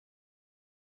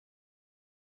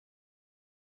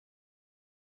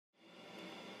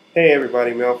Hey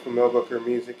everybody, Mel from Mel Booker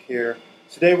Music here.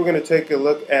 Today we're going to take a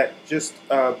look at just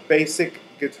basic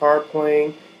guitar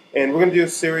playing, and we're going to do a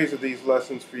series of these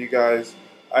lessons for you guys.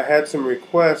 I had some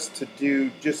requests to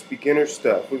do just beginner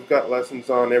stuff. We've got lessons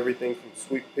on everything from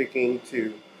sweep picking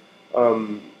to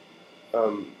um,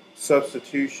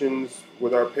 substitutions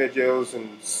with arpeggios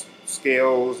and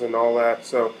scales and all that.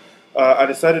 So I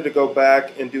decided to go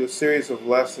back and do a series of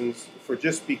lessons for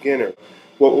just beginner.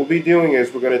 What we'll be doing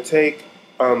is we're going to take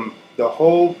the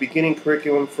whole beginning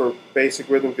curriculum for basic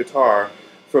rhythm guitar,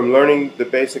 from learning the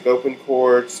basic open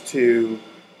chords to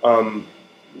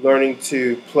learning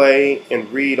to play and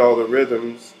read all the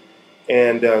rhythms,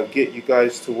 and get you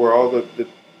guys to where all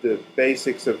the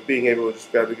basics of being able to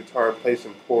just grab the guitar and play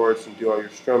some chords and do all your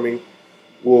strumming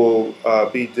will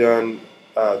be done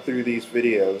through these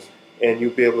videos, and you'll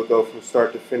be able to go from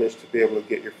start to finish to be able to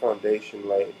get your foundation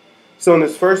laid. So in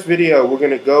this first video, we're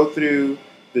going to go through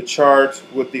the chart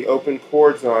with the open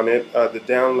chords on it, the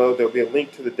download. There'll be a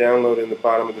link to the download in the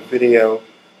bottom of the video.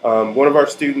 One of our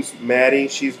students, Maddie,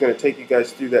 she's going to take you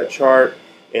guys through that chart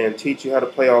and teach you how to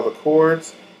play all the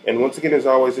chords. And once again, as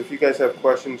always, if you guys have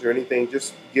questions or anything,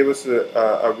 just give us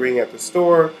a ring at the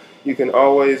store. You can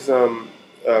always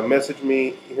message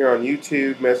me here on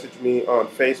YouTube, message me on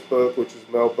Facebook, which is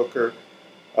Mel Booker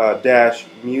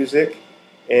Music,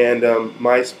 and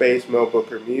MySpace, Mel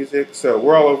Booker Music. So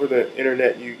we're all over the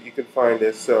internet. You can find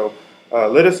us. So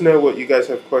let us know what you guys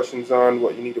have questions on,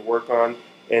 what you need to work on,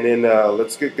 and then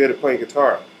let's get good at playing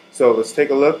guitar. So let's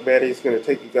take a look. Maddie's going to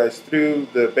take you guys through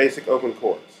the basic open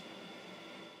chords.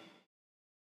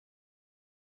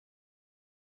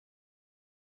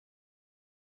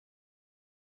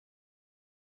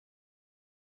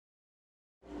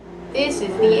 This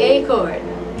is the A chord.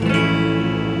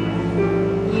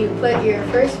 You put your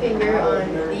first finger on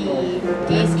the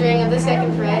D string of the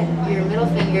second fret, your middle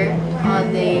finger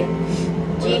on the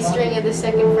G string of the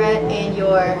second fret, and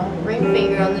your ring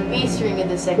finger on the B string of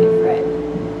the second fret.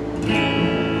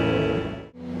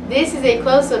 This is a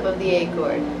close-up of the A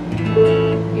chord.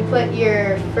 You put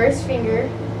your first finger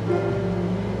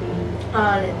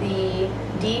on the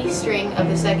D string of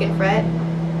the second fret,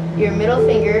 your middle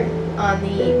finger on the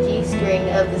G string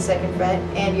of the second fret,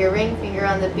 and your ring finger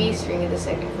on the B string of the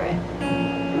second fret.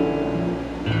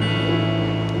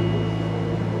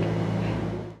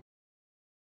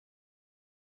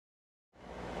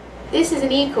 This is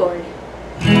an E chord.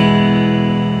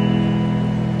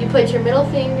 You put your middle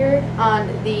finger on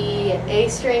the A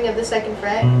string of the second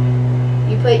fret,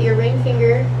 you put your ring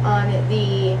finger on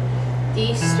the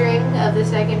D string of the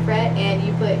second fret, and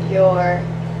you put your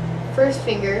first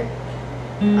finger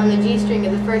on the G string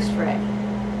of the first fret.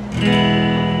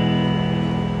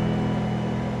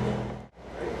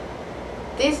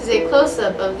 This is a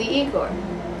close-up of the E chord.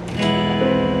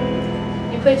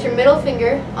 You put your middle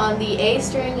finger on the A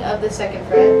string of the second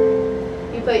fret.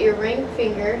 You put your ring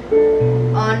finger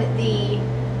on the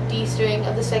D string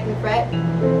of the second fret,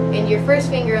 and your first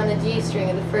finger on the G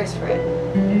string of the first fret.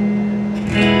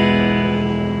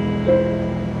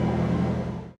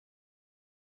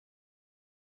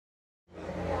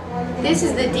 This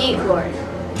is the D chord.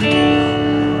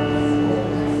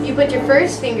 You put your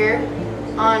first finger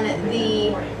on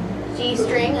the G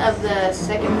string of the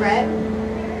second fret,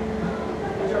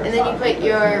 and then you put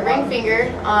your ring finger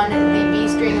on the B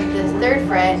string of the third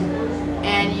fret,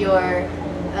 and your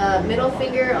middle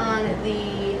finger on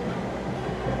the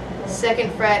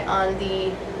second fret on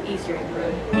the E string.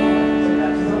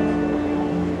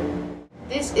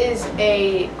 This is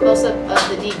a close-up of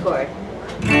the D chord.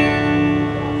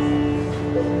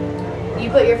 You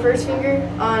put your first finger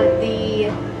on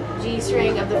the G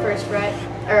string of the first fret,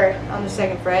 or on the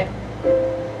second fret.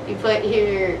 You put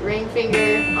your ring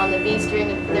finger on the B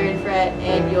string of the third fret,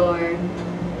 and your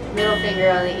middle finger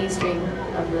on the E string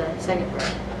of the second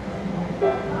fret.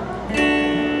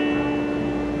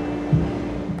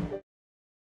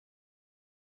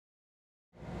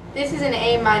 This is an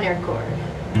A minor chord.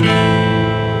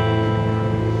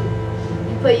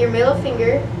 You put your middle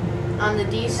finger on the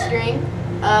D string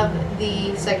of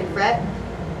the second fret.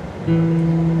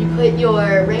 You put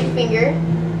your ring finger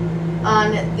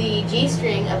on the G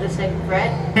string of the second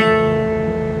fret,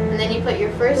 and then you put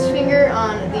your first finger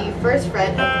on the first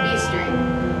fret of the B string.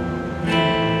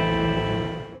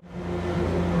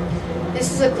 This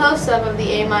is a close-up of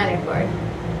the A minor chord.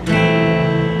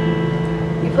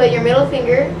 You put your middle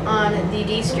finger on the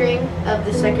D string of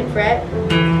the second fret,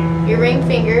 your ring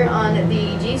finger on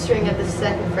the G string of the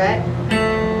second fret,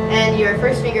 and your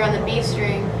first finger on the B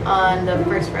string on the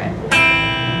first fret.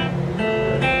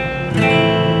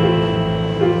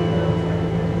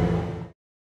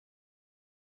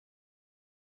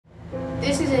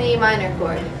 minor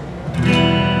chord.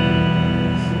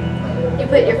 You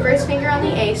put your first finger on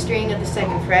the A string of the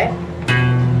 2nd fret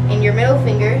and your middle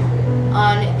finger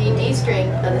on the D string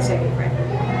of the 2nd fret.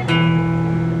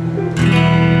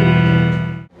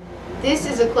 This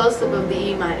is a close-up of the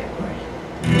E minor chord.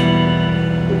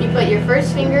 You put your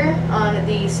first finger on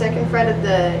the 2nd fret of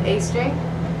the A string,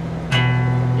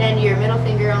 then your middle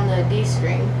finger on the D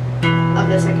string of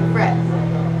the 2nd fret.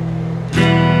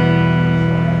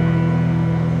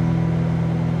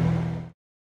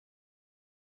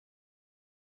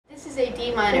 This is a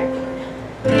D minor chord.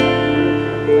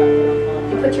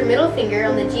 You put your middle finger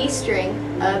on the G string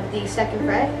of the 2nd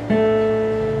fret,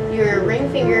 your ring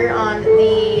finger on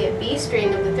the B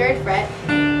string of the 3rd fret,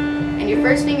 and your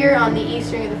first finger on the E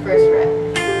string of the 1st fret.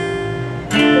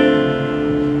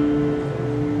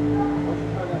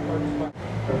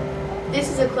 This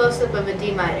is a close-up of a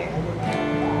D minor.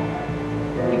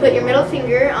 You put your middle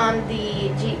finger on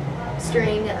the G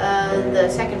string of the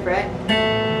 2nd fret.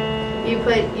 You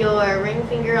put your ring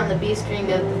finger on the B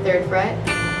string of the 3rd fret.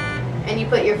 And you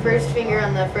put your first finger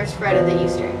on the 1st fret of the E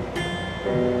string.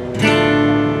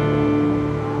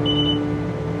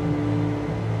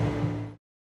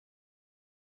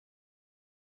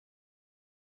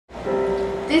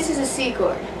 This is a C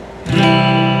chord.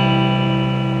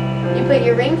 You put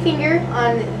your ring finger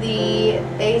on the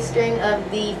A string of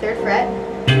the 3rd fret.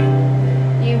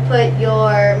 You put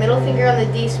your middle finger on the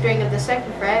D string of the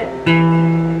 2nd fret.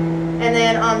 And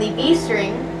then on the B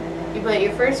string, you put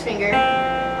your first finger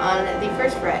on the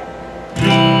 1st fret.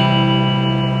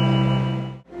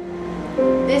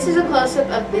 This is a close-up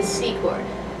of this C chord.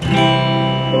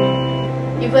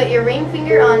 You put your ring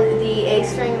finger on the A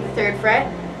string of the 3rd fret,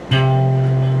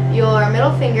 your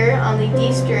middle finger on the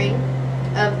D string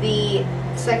of the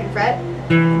 2nd fret,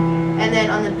 and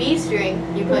then on the B string,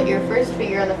 you put your first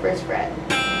finger on the 1st fret.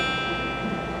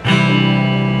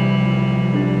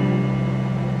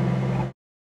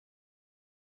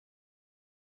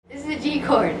 This is a G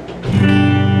chord.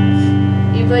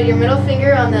 You put your middle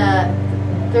finger on the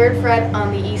 3rd fret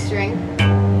on the E string.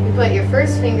 You put your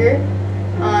first finger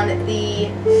on the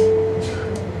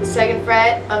 2nd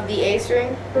fret of the A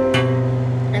string.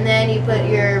 And then you put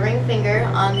your ring finger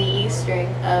on the E string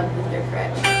of the 3rd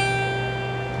fret.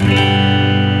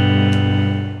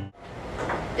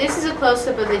 This is a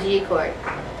close-up of the G chord.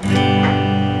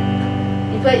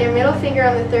 You put your middle finger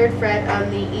on the 3rd fret on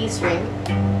the E string,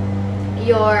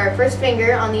 your first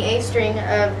finger on the A string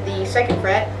of the 2nd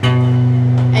fret,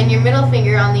 and your middle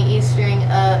finger on the E string,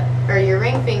 or your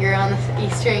ring finger on the E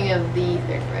string of the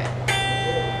 3rd fret.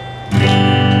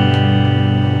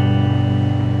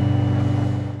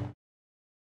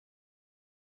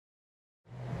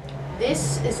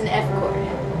 This is an F chord.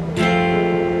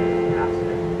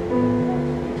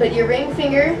 Put your ring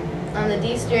finger on the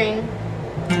D string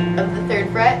of the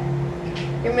 3rd fret,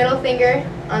 your middle finger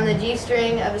on the G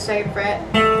string of the 2nd fret,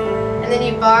 and then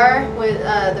you bar with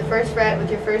the 1st fret with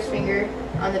your first finger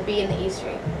on the B and the E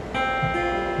string.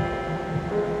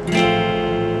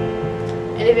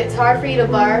 And if it's hard for you to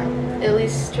bar, at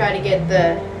least try to get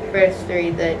the first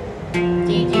 3, the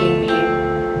D, G, and B.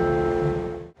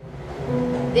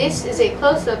 This is a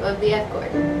close-up of the F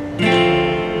chord.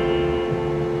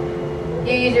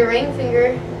 You use your ring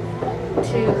finger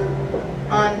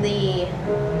on the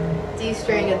D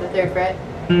string of the 3rd fret,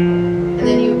 and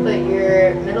then you put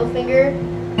your middle finger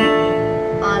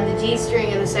on the G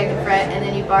string of the 2nd fret, and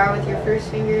then you bar with your first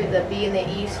finger the B and the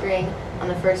E string on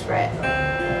the 1st fret.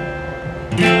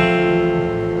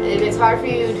 And if it's hard for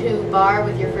you to bar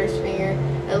with your first finger,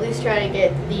 at least try to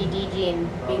get the D, G, and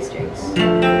B strings.